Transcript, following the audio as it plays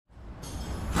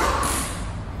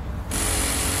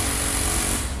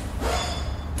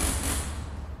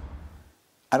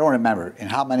I don't remember in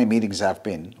how many meetings I've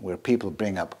been where people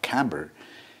bring up camber,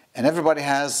 and everybody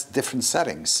has different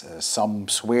settings. Some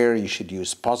swear you should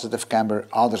use positive camber,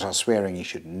 others are swearing you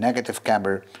should negative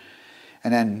camber,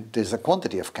 and then there's a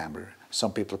quantity of camber.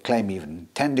 Some people claim even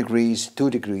 10 degrees, 2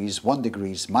 degrees, 1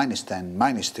 degrees, minus 10,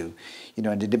 minus 2,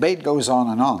 and the debate goes on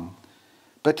and on.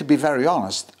 But to be very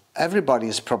honest, everybody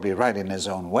is probably right in his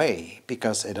own way,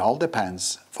 because it all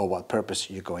depends for what purpose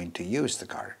you're going to use the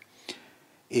car.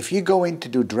 If you go in to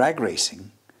do drag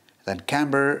racing, then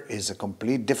camber is a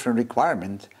complete different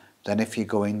requirement than if you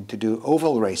go in to do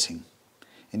oval racing.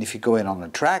 And if you go in on a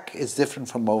track, it's different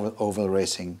from oval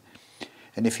racing.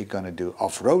 And if you're going to do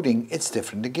off-roading, it's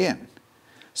different again.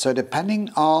 So depending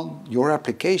on your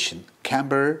application,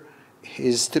 camber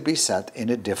is to be set in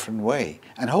a different way.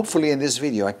 And hopefully in this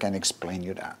video I can explain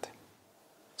you that.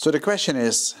 So the question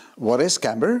is, what is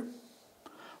camber?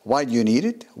 Why do you need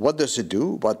it? What does it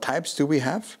do? What types do we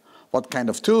have? What kind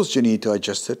of tools do you need to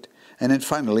adjust it? And then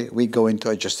finally, we go into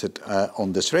adjust it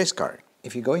on this race car.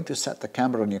 If you're going to set the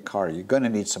camber on your car, you're going to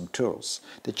need some tools.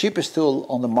 The cheapest tool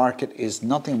on the market is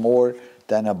nothing more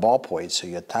than a ball point. So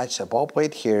you attach a ball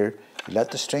point here, you let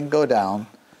the string go down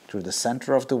through the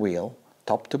center of the wheel,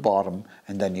 top to bottom,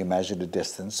 and then you measure the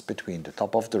distance between the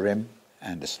top of the rim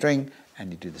and the string,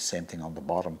 and you do the same thing on the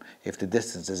bottom. If the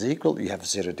distance is equal, you have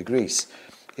 0 degrees.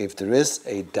 If there is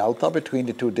a delta between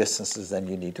the two distances, then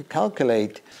you need to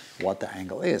calculate what the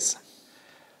angle is.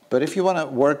 But if you want to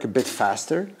work a bit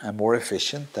faster and more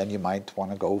efficient, then you might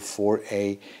want to go for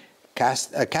a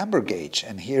camber gauge.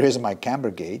 And here is my camber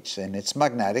gauge, and it's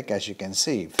magnetic, as you can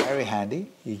see. Very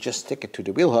handy. You just stick it to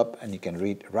the wheel hub and you can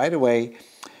read right away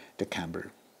the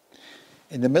camber.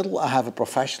 In the middle I have a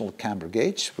professional camber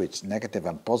gauge with negative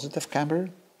and positive camber.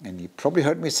 And you probably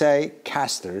heard me say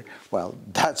caster. Well,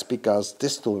 that's because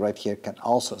this tool right here can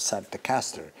also set the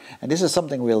caster. And this is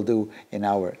something we'll do in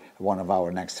one of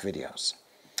our next videos.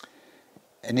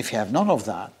 And if you have none of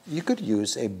that, you could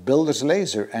use a builder's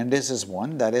laser, and this is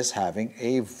one that is having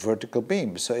a vertical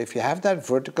beam. So if you have that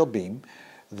vertical beam,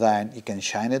 then you can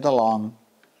shine it along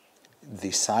the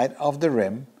side of the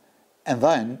rim, and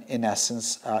then in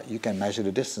essence you can measure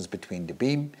the distance between the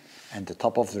beam and the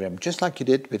top of the rim, just like you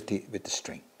did with the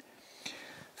string.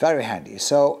 Very handy.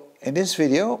 So in this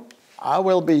video I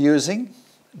will be using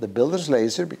the builder's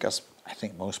laser, because I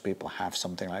think most people have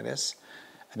something like this,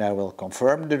 and I will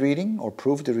confirm the reading or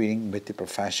prove the reading with the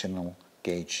professional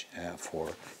gauge for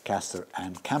caster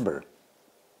and camber.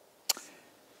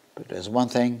 But there's one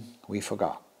thing we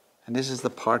forgot, and this is the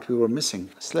part we were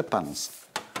missing: slip panels.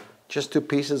 Just two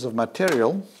pieces of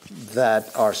material that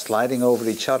are sliding over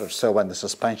each other, so when the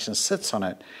suspension sits on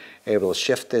it, it will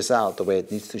shift this out the way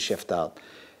it needs to shift out.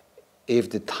 If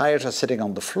the tires are sitting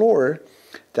on the floor,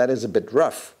 that is a bit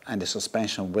rough and the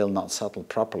suspension will not settle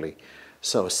properly.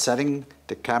 So setting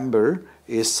the camber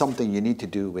is something you need to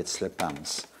do with slip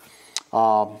panels.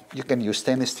 You can use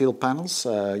stainless steel panels,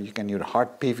 you can use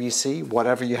hard PVC,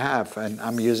 whatever you have, and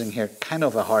I'm using here kind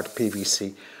of a hard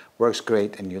PVC. Works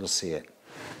great, and you'll see it.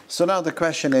 So now the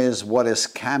question is, what is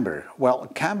camber? Well,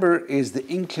 camber is the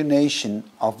inclination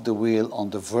of the wheel on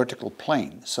the vertical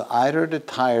plane. So either the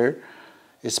tire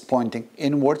is pointing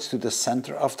inwards to the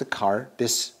center of the car,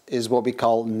 this is what we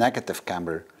call negative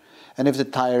camber. And if the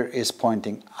tire is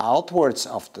pointing outwards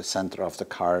of the center of the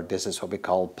car, this is what we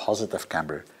call positive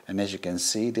camber. And as you can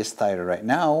see, this tire right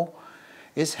now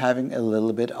is having a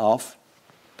little bit of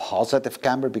positive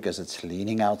camber because it's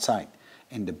leaning outside.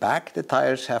 In the back, the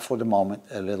tires have for the moment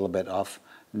a little bit of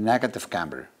negative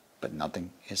camber, but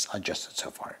nothing is adjusted so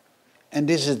far. And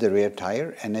this is the rear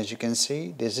tire, and as you can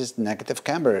see, this is negative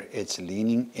camber. It's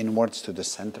leaning inwards to the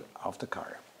center of the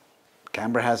car.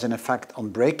 Camber has an effect on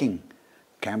braking.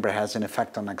 Camber has an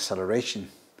effect on acceleration.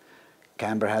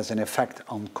 Camber has an effect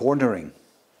on cornering.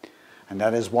 And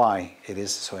that is why it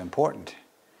is so important.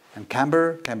 And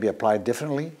camber can be applied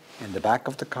differently in the back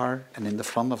of the car and in the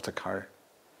front of the car.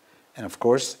 And of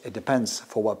course, it depends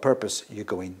for what purpose you're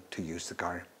going to use the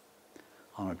car.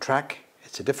 On a track,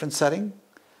 it's a different setting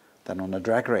than on a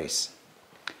drag race.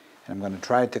 And I'm going to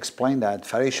try to explain that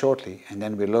very shortly, and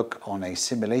then we look on a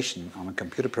simulation on a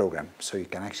computer program so you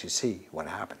can actually see what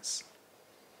happens.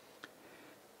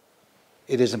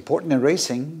 It is important in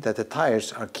racing that the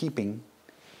tires are keeping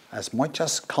as much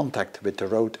as contact with the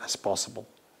road as possible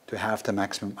to have the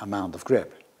maximum amount of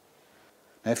grip.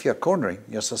 Now, if you're cornering,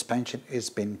 your suspension is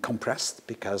being compressed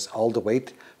because all the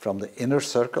weight from the inner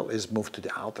circle is moved to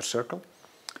the outer circle.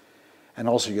 And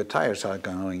also your tires are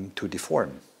going to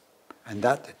deform. And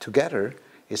that together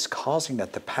is causing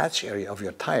that the patch area of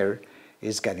your tire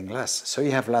is getting less. So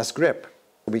you have less grip.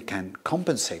 We can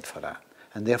compensate for that.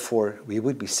 And therefore we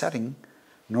would be setting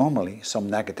normally some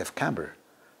negative camber.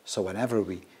 So whenever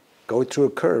we go through a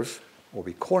curve or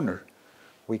we corner,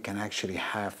 we can actually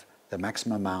have the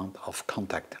maximum amount of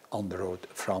contact on the road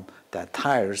from the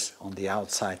tires on the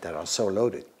outside that are so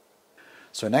loaded.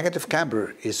 So negative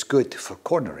camber is good for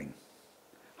cornering.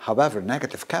 However,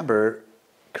 negative camber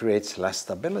creates less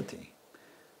stability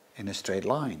in a straight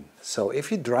line. So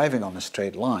if you're driving on a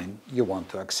straight line, you want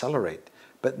to accelerate.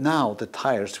 But now the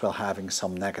tires will having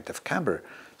some negative camber.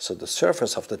 So the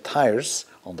surface of the tires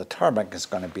on the tarmac is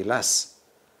going to be less.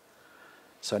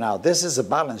 So now this is a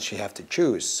balance you have to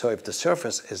choose. So if the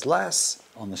surface is less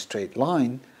on a straight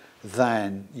line,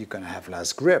 then you're going to have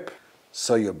less grip.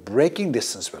 So your braking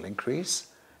distance will increase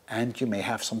and you may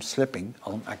have some slipping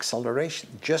on acceleration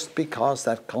just because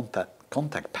that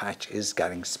contact patch is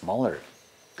getting smaller.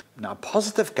 Now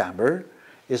positive camber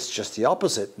is just the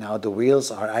opposite. Now the wheels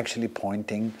are actually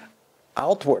pointing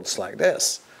outwards like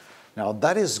this. Now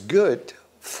that is good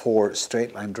for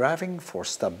straight line driving, for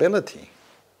stability.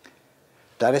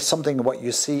 That is something what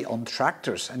you see on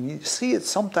tractors, and you see it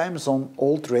sometimes on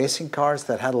old racing cars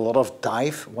that had a lot of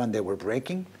dive when they were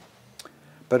braking.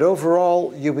 But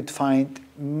overall, you would find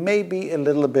maybe a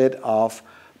little bit of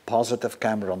positive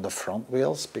camber on the front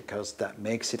wheels because that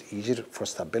makes it easier for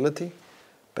stability.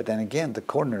 But then again, the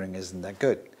cornering isn't that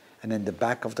good. And in the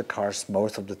back of the cars,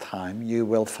 most of the time, you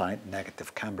will find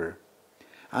negative camber.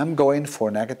 I'm going for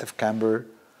negative camber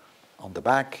on the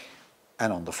back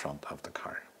and on the front of the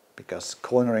car, because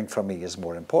cornering for me is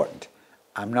more important.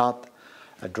 I'm not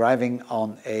driving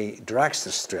on a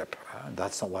dragster strip.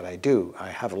 That's not what I do. I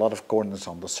have a lot of corners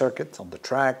on the circuit, on the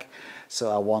track,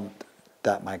 so I want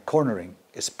that my cornering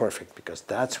is perfect because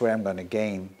that's where I'm going to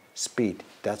gain speed.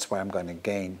 That's where I'm going to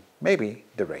gain maybe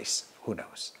the race. Who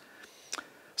knows?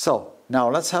 So now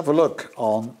let's have a look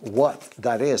on what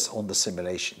that is on the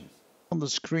simulation. On the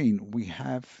screen we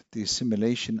have the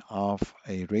simulation of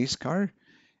a race car.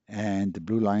 And the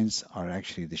blue lines are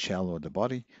actually the shell or the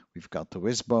body. We've got the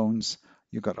wishbones.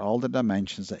 You've got all the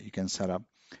dimensions that you can set up.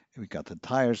 We've got the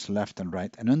tires left and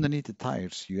right. And underneath the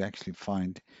tires, you actually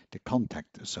find the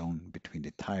contact zone between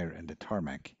the tire and the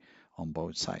tarmac on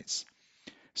both sides.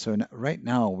 So right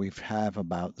now we have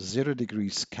about 0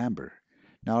 degrees camber.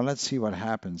 Now let's see what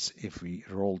happens if we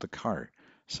roll the car.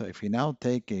 So if we now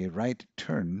take a right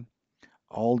turn,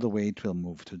 all the way it will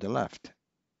move to the left.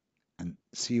 And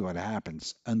see what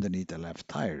happens underneath the left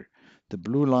tire. The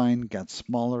blue line gets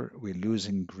smaller, we're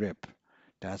losing grip.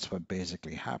 That's what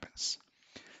basically happens.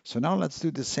 So now let's do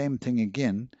the same thing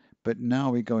again, but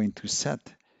now we're going to set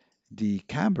the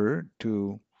camber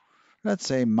to, let's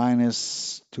say,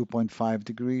 minus 2.5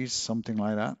 degrees, something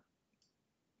like that.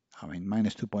 I mean,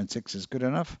 minus 2.6 is good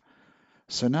enough.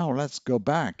 So now let's go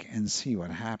back and see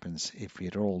what happens if we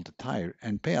roll the tire,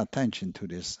 and pay attention to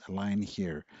this line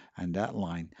here and that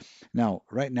line. Now,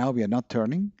 right now we are not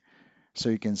turning, so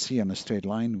you can see on a straight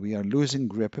line we are losing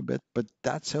grip a bit, but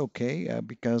that's okay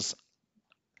because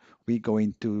we're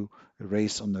going to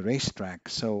race on the racetrack.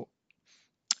 So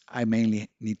I mainly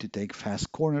need to take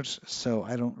fast corners, so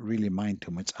I don't really mind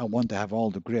too much. I want to have all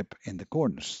the grip in the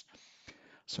corners.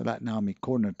 So let now me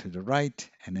corner to the right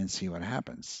and then see what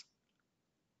happens.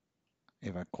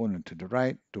 If I corner to the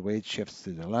right, the weight shifts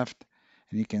to the left,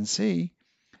 and you can see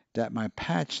that my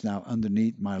patch now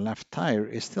underneath my left tire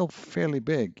is still fairly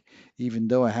big, even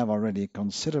though I have already a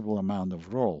considerable amount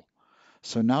of roll.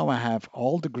 So now I have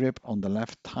all the grip on the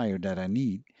left tire that I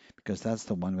need, because that's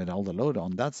the one with all the load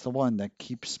on. That's the one that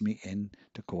keeps me in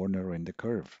the corner or in the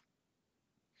curve.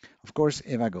 Of course,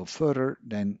 if I go further,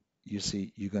 then you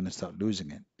see you're going to start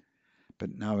losing it.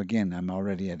 But now again, I'm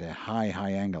already at a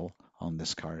high angle on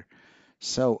this car.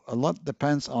 So a lot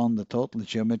depends on the total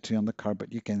geometry on the car,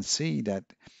 but you can see that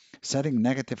setting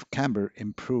negative camber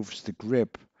improves the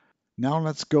grip. Now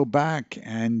let's go back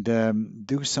and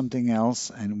do something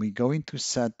else, and we're going to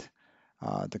set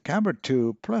the camber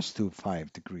to plus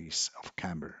 2.5 degrees of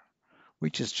camber,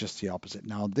 which is just the opposite.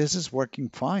 Now this is working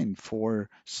fine for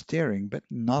steering, but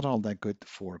not all that good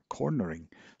for cornering.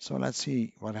 So let's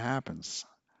see what happens.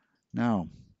 Now,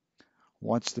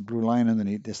 watch the blue line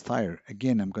underneath this tire.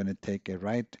 Again, I'm going to take a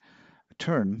right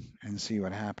turn and see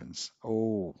what happens.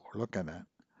 Oh, look at that.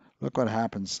 Look what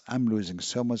happens. I'm losing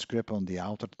so much grip on the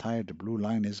outer tire. The blue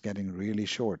line is getting really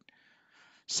short.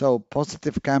 So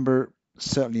positive camber,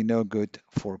 certainly no good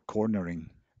for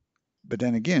cornering. But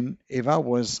then again, if I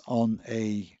was on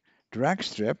a drag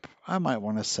strip, I might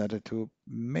want to set it to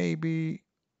maybe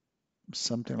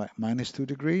something like minus 2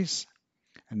 degrees.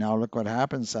 And now look what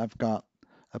happens. I've got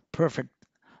a perfect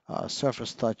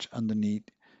surface touch underneath.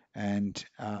 And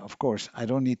of course, I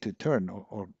don't need to turn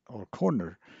or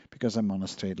corner because I'm on a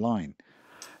straight line.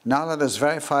 Now let us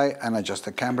verify and adjust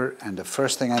the camber, and the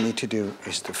first thing I need to do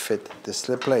is to fit the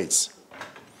slip plates.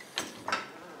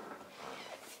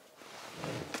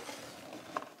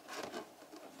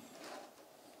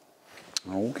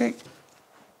 Okay.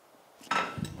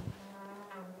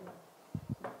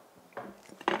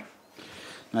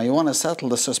 Now you want to settle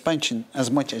the suspension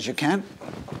as much as you can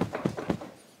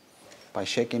by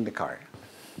shaking the car.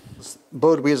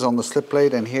 Both wheels on the slip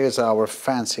plate, and here's our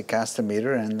fancy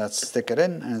castometer, and let's stick it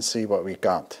in and see what we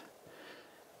got.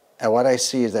 And what I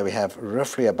see is that we have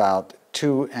roughly about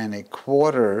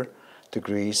 2¼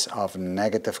 degrees of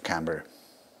negative camber.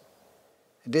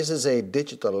 This is a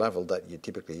digital level that you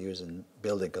typically use in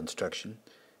building construction,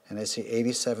 and I see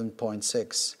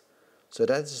 87.6, so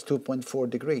that is 2.4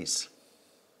 degrees.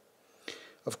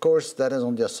 Of course, that is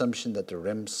on the assumption that the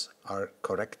rims are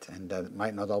correct, and that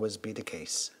might not always be the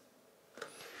case.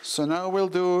 So now we'll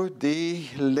do the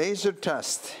laser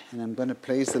test, and I'm going to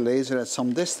place the laser at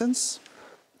some distance.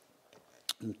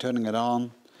 I'm turning it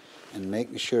on and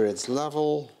making sure it's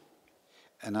level.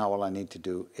 And now all I need to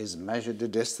do is measure the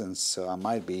distance, so I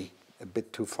might be a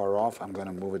bit too far off. I'm going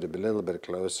to move it a little bit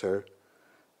closer.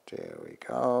 There we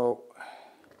go.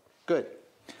 Good.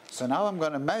 So now I'm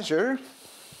going to measure.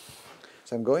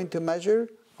 So I'm going to measure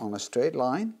on a straight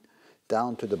line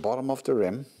down to the bottom of the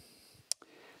rim,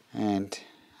 and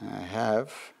I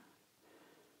have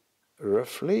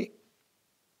roughly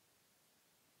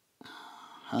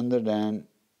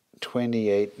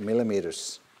 128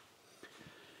 millimeters.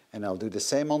 And I'll do the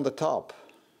same on the top.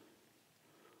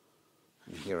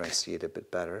 And here I see it a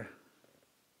bit better.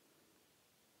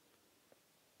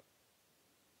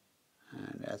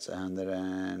 And that's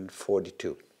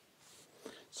 142.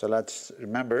 So let's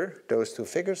remember those two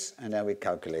figures, and then we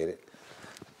calculate it.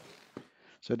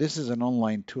 So this is an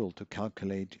online tool to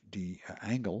calculate the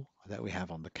angle that we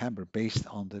have on the camber based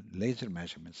on the laser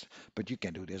measurements. But you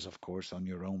can do this, of course, on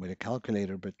your own with a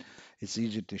calculator, but it's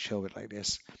easier to show it like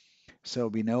this. So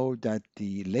we know that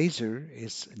the laser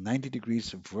is 90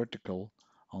 degrees vertical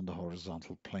on the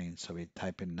horizontal plane, so we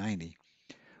type in 90.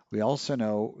 We also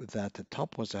know that the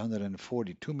top was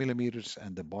 142 millimeters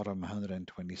and the bottom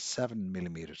 127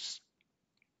 millimeters.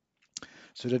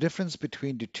 So the difference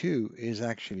between the two is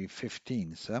actually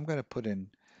 15. So I'm going to put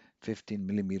in 15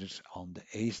 millimeters on the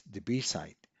B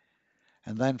side.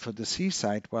 And then for the C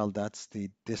side, well, that's the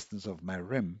distance of my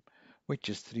rim, which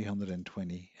is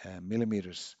 320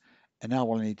 millimeters. And now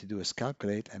all I need to do is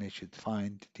calculate, and I should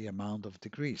find the amount of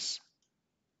degrees.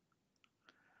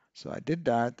 So I did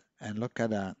that, and look at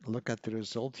that. Look at the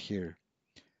result here.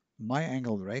 My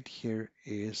angle right here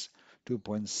is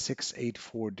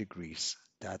 2.684 degrees.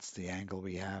 That's the angle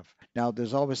we have. Now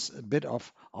there's always a bit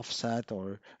of offset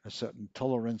or a certain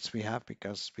tolerance we have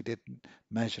because we didn't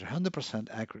measure 100%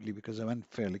 accurately because I went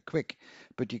fairly quick.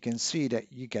 But you can see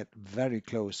that you get very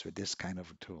close with this kind of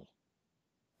a tool.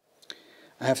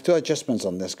 I have two adjustments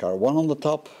on this car, one on the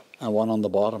top and one on the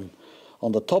bottom.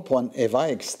 On the top one, if I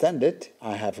extend it,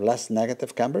 I have less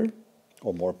negative camber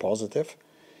or more positive.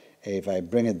 If I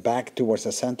bring it back towards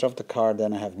the center of the car,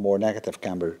 then I have more negative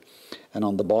camber. And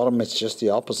on the bottom, it's just the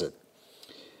opposite.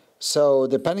 So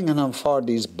depending on how far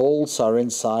these bolts are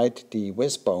inside the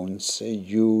wishbones,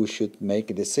 you should make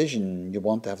a decision. You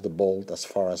want to have the bolt as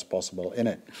far as possible in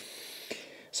it.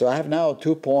 So I have now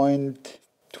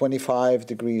 2.25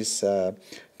 degrees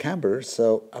camber,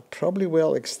 so I probably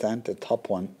will extend the top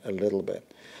one a little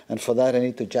bit. And for that, I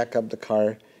need to jack up the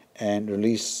car and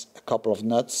release a couple of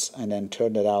nuts and then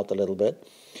turn it out a little bit.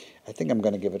 I think I'm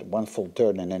going to give it one full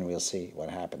turn and then we'll see what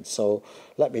happens. So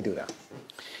let me do that.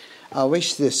 I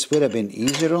wish this would have been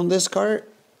easier on this car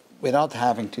without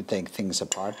having to take things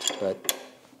apart, but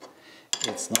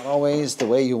it's not always the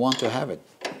way you want to have it.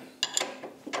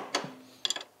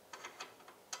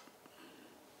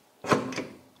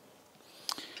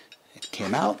 It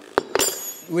came out,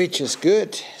 which is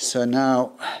good. So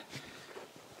now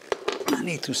I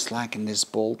need to slacken this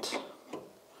bolt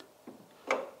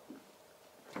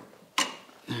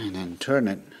and then turn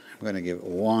it. I'm going to give it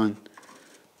one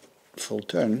full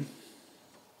turn.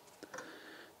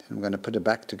 Then I'm going to put it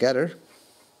back together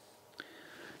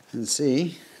and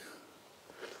see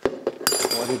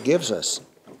what it gives us.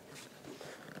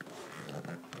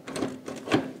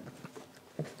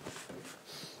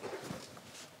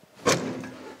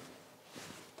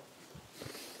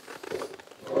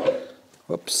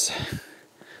 Whoops.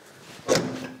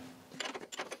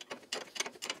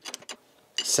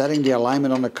 Setting the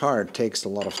alignment on the car takes a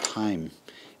lot of time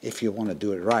if you want to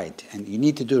do it right, and you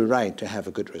need to do it right to have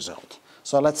a good result.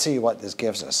 So let's see what this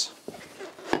gives us.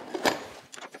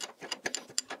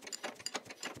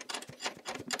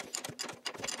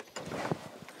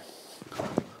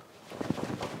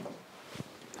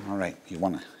 right, you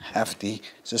want to have the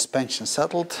suspension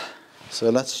settled. So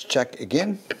let's check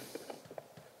again.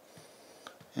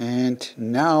 And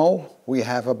now we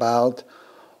have about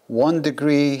 1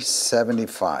 degree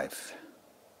 75.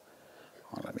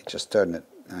 Oh, let me just turn it.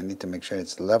 I need to make sure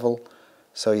it's level.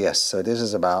 So yes, so this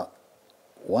is about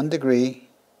 1 degree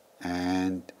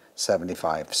and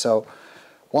 75. So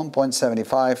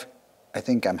 1.75, I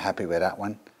think I'm happy with that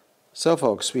one. So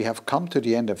folks, we have come to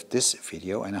the end of this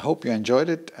video, and I hope you enjoyed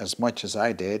it as much as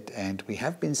I did. And we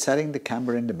have been setting the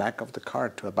camber in the back of the car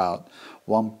to about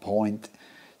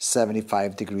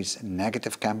 1.75 degrees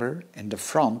negative camber. In the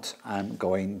front, I'm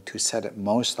going to set it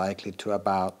most likely to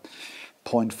about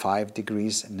 0.5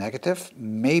 degrees negative,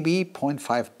 maybe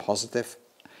 0.5 positive.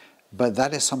 But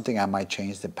that is something I might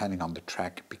change depending on the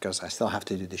track, because I still have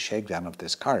to do the shakedown of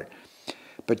this car.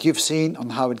 But you've seen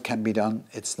on how it can be done.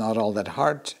 It's not all that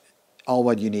hard. All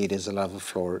what you need is a level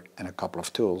floor and a couple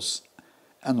of tools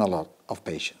and a lot of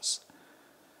patience.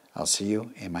 I'll see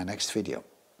you in my next video.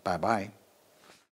 Bye-bye.